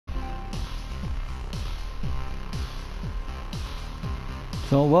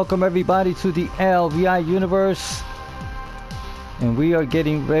So welcome everybody to the LVI universe, and we are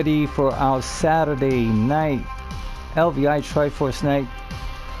getting ready for our Saturday night LVI Triforce night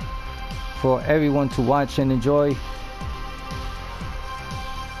for everyone to watch and enjoy.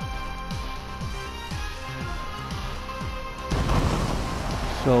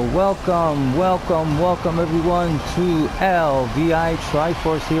 So welcome everyone to LVI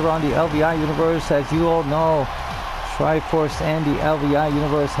Triforce here on the LVI universe. As you all know, Triforce and the LVI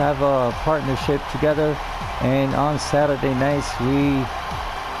universe have a partnership together, and on Saturday nights we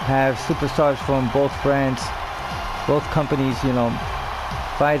have superstars from both brands, both companies,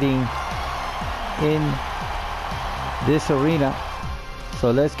 fighting in this arena.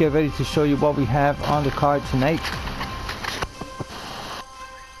 So let's get ready to show you what we have on the card tonight.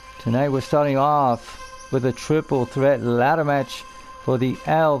 Tonight we're starting off with a triple threat ladder match for the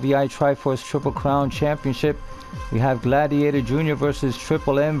LVI Triforce Triple Crown Championship. We have Gladiator Jr. versus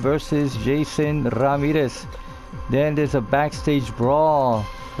Triple M versus Jason Ramirez. Then there's a backstage brawl,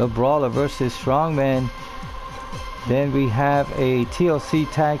 the Brawler versus Strongman. Then we have a TLC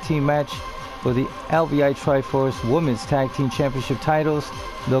tag team match for the LVI Triforce Women's Tag Team Championship titles,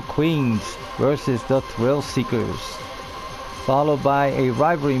 the Queens versus the Thrill Seekers. Followed by a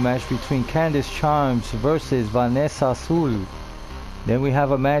rivalry match between Candice Charms versus Vanessa Azul. Then we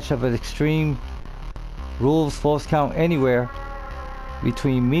have a match of an Extreme Rules Falls Count Anywhere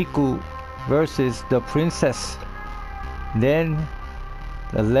between Miku versus the Princess. Then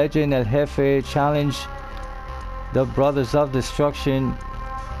the Legend El Jefe challenge the Brothers of Destruction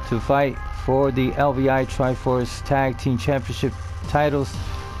to fight for the LVI Triforce Tag Team Championship titles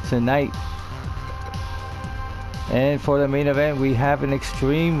tonight. And for the main event, we have an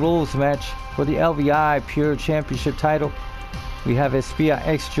Extreme Rules match for the LVI Pure Championship title. We have Espia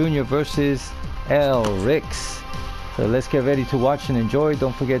X Jr. versus El Rix. So let's get ready to watch and enjoy.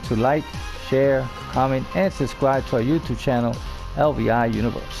 Don't forget to like, share, comment, and subscribe to our YouTube channel, LVI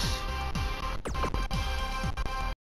Universe.